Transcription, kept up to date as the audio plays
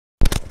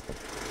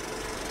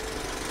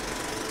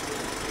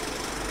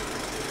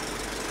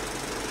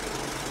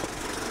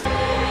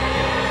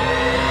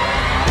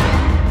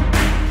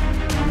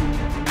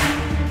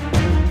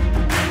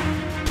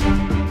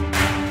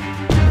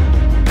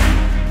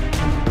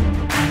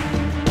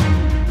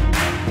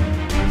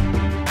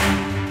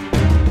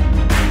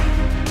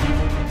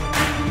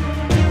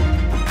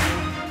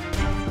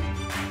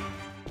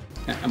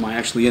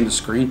actually in the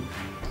screen?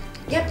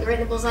 Yep, you're right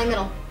in the bullseye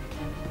middle.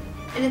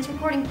 And it's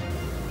recording.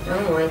 I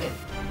don't like it.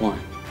 Why?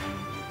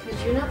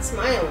 Because you're not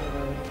smiling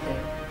or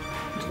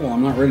anything. Well,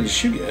 I'm not ready to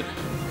shoot yet.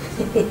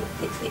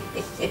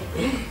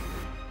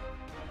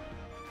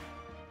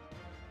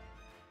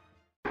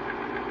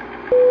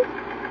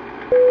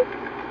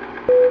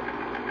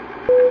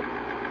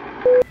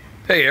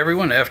 Hey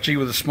everyone, FG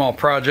with a small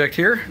project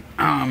here.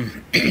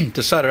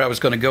 Decided I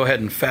was going to go ahead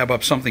and fab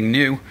up something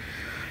new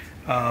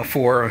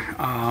for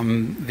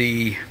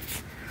the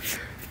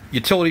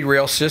utility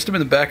rail system in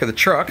the back of the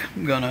truck.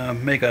 I'm going to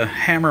make a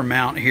hammer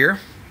mount here.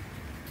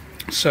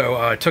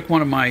 So I took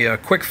one of my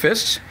quick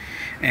fists,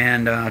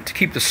 and to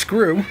keep the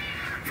screw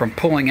from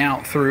pulling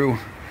out through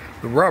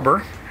the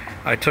rubber,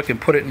 I took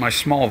and put it in my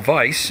small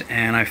vise,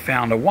 and I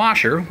found a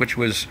washer which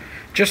was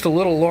just a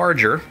little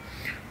larger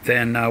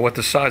than what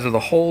the size of the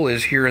hole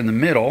is here in the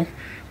middle.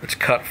 It's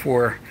cut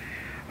for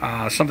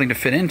something to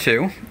fit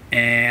into,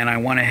 and I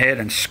went ahead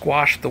and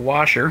squashed the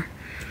washer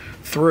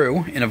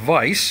through in a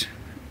vise.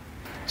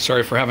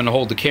 Sorry for having to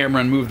hold the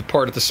camera and move the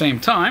part at the same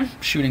time.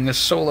 Shooting this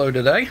solo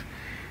today.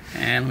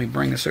 And let me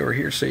bring this over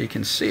here so you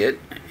can see it.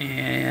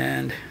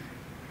 And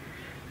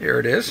there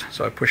it is.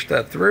 So I pushed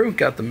that through,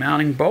 got the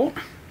mounting bolt,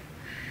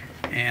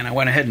 and I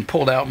went ahead and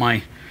pulled out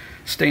my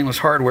stainless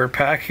hardware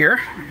pack here.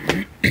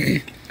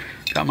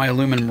 Got my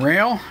aluminum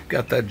rail,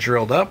 got that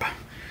drilled up.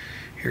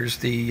 Here's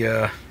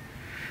the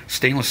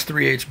stainless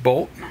 3/8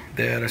 bolt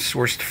that I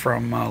sourced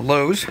from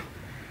Lowe's,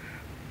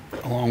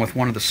 along with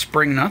one of the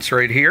spring nuts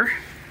right here.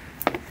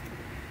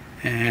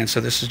 And so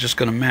this is just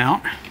going to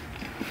mount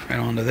right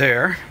onto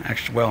there.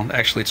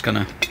 Actually it's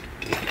going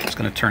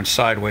to turn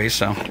sideways,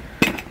 so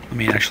let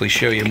me actually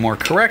show you more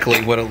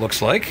correctly what it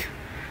looks like.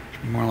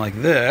 More like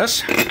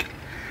this.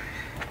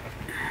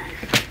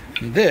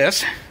 And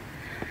this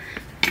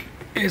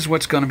is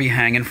what's going to be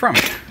hanging from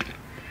it.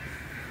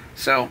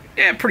 So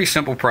yeah, pretty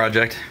simple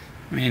project.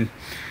 I mean,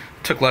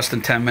 it took less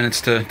than 10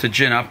 minutes to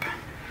gin up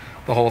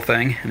the whole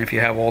thing, and if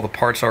you have all the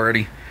parts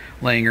already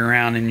laying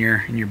around in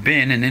your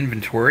bin and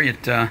inventory,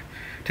 it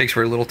takes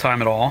very little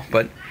time at all.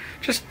 But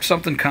just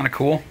something kind of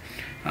cool,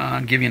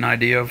 give you an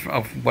idea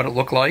of what it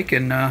looked like,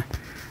 and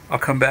I'll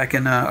come back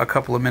in a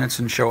couple of minutes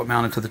and show it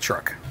mounted to the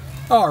truck.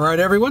 Alright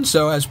everyone,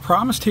 so as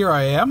promised, here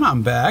I am.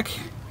 I'm back.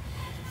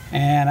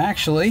 And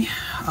actually,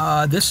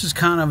 this is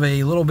kind of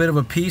a little bit of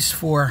a piece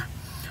for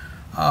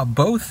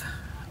both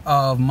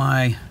of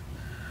my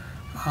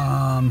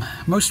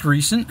most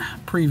recent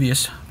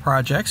previous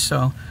projects.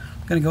 So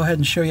I'm going to go ahead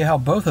and show you how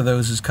both of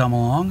those has come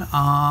along.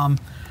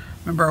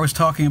 Remember I was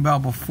talking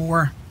about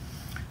before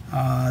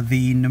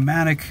the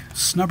pneumatic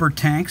snubber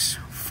tanks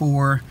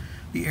for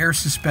the air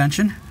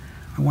suspension.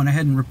 I went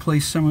ahead and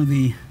replaced some of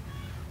the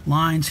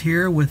lines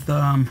here with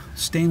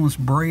stainless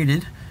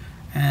braided.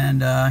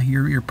 And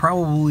you're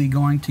probably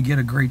going to get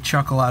a great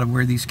chuckle out of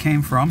where these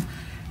came from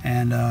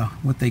and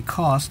what they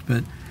cost,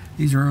 but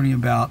these are only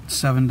about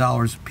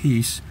 $7 a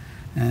piece,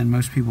 and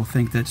most people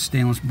think that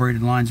stainless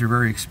braided lines are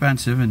very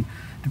expensive, and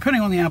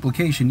depending on the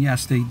application,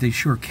 yes, they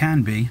sure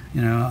can be,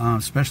 you know,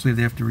 especially if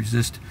they have to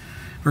resist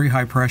very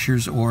high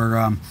pressures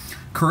or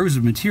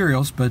corrosive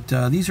materials. But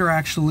these are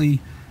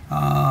actually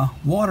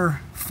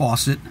water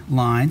faucet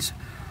lines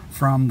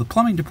from the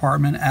plumbing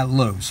department at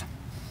Lowe's.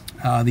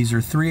 These are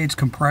 3/8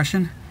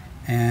 compression,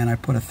 and I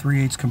put a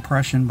 3/8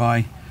 compression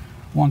by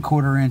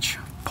 1/4 inch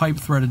pipe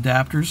thread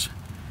adapters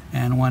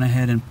and went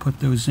ahead and put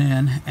those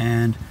in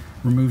and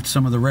removed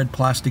some of the red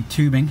plastic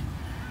tubing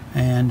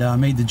and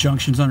made the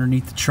junctions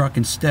underneath the truck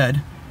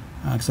instead,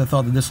 because I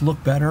thought that this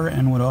looked better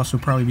and would also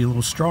probably be a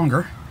little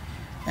stronger.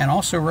 And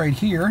also right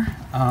here,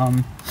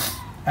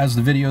 as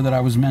the video that I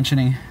was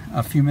mentioning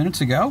a few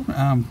minutes ago,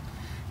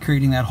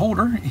 creating that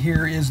holder,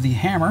 here is the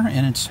hammer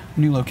in its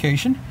new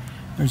location.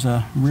 There's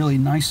a really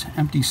nice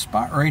empty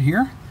spot right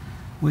here,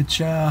 which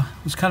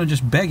was kind of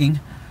just begging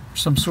for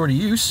some sort of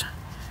use.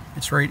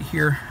 It's right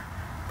here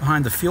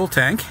behind the fuel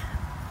tank,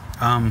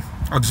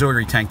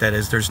 auxiliary tank that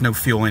is. There's no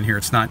fuel in here.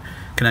 It's not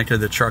connected to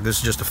the truck. This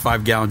is just a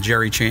 5-gallon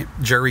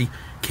jerry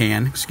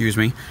can, excuse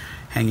me,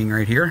 hanging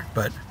right here.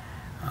 But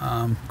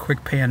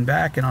quick pan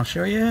back and I'll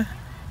show you.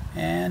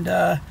 And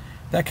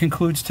that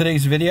concludes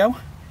today's video.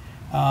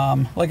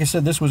 Like I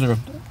said, this was a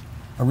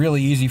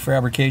really easy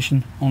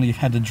fabrication. Only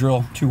had to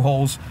drill 2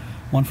 holes,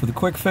 one for the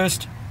quick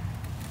fist,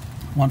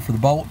 one for the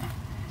bolt,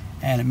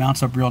 and it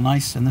mounts up real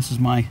nice. And this is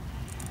my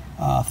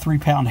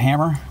 3-pound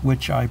hammer,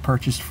 which I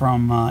purchased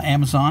from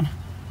Amazon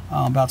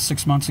about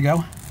 6 months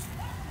ago.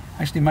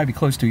 Actually, it might be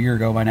close to a year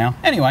ago by now.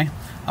 Anyway,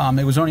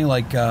 it was only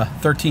like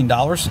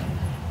 $13,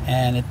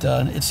 and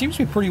it seems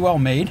to be pretty well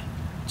made.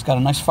 It's got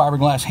a nice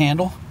fiberglass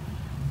handle.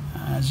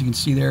 As you can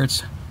see there,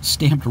 it's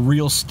stamped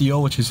real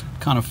steel, which is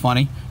kind of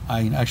funny.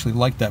 I actually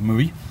like that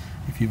movie,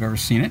 if you've ever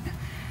seen it.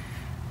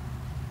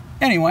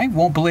 Anyway,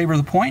 won't belabor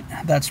the point.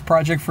 That's the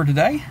project for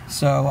today.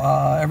 So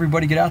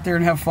everybody get out there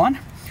and have fun.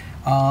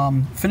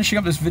 Finishing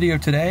up this video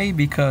today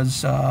because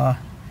some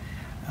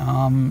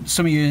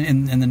of you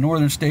in the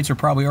northern states are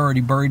probably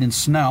already buried in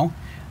snow.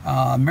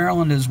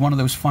 Maryland is one of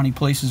those funny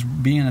places,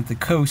 being at the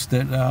coast,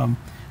 that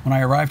when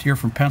I arrived here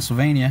from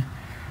Pennsylvania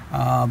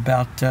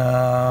about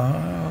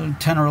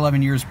 10 or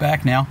 11 years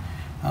back now.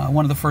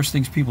 One of the first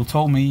things people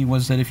told me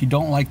was that if you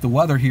don't like the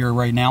weather here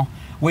right now,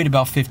 wait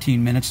about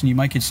 15 minutes and you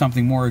might get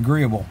something more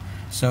agreeable.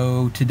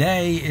 So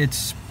today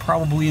it's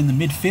probably in the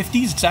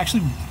mid-50s. It's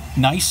actually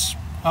nice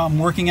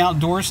working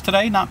outdoors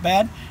today, not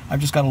bad. I've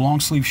just got a long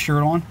sleeve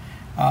shirt on,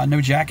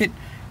 no jacket.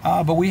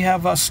 But we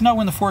have snow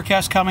in the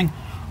forecast coming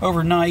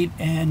overnight,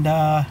 and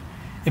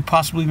it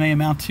possibly may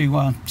amount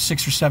to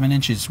 6 or 7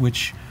 inches,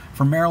 which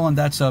for Maryland,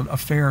 that's a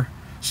fair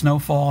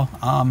snowfall.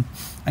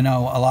 I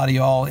know a lot of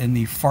y'all in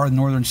the far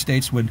northern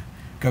states would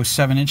go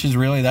 7 inches.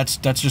 Really, that's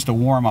just a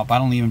warm-up. I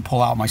don't even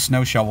pull out my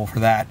snow shovel for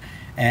that.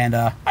 And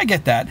I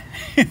get that.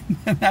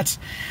 that's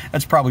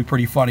probably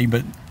pretty funny.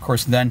 But of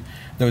course, then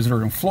those that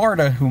are in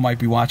Florida who might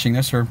be watching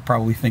this are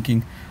probably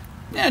thinking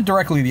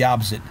directly the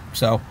opposite.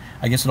 So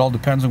I guess it all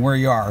depends on where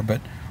you are.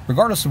 But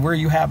regardless of where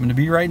you happen to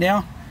be right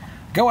now,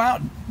 go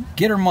out,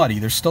 get her muddy.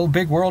 There's still a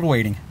big world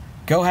waiting.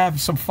 Go have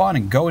some fun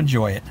and go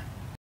enjoy it.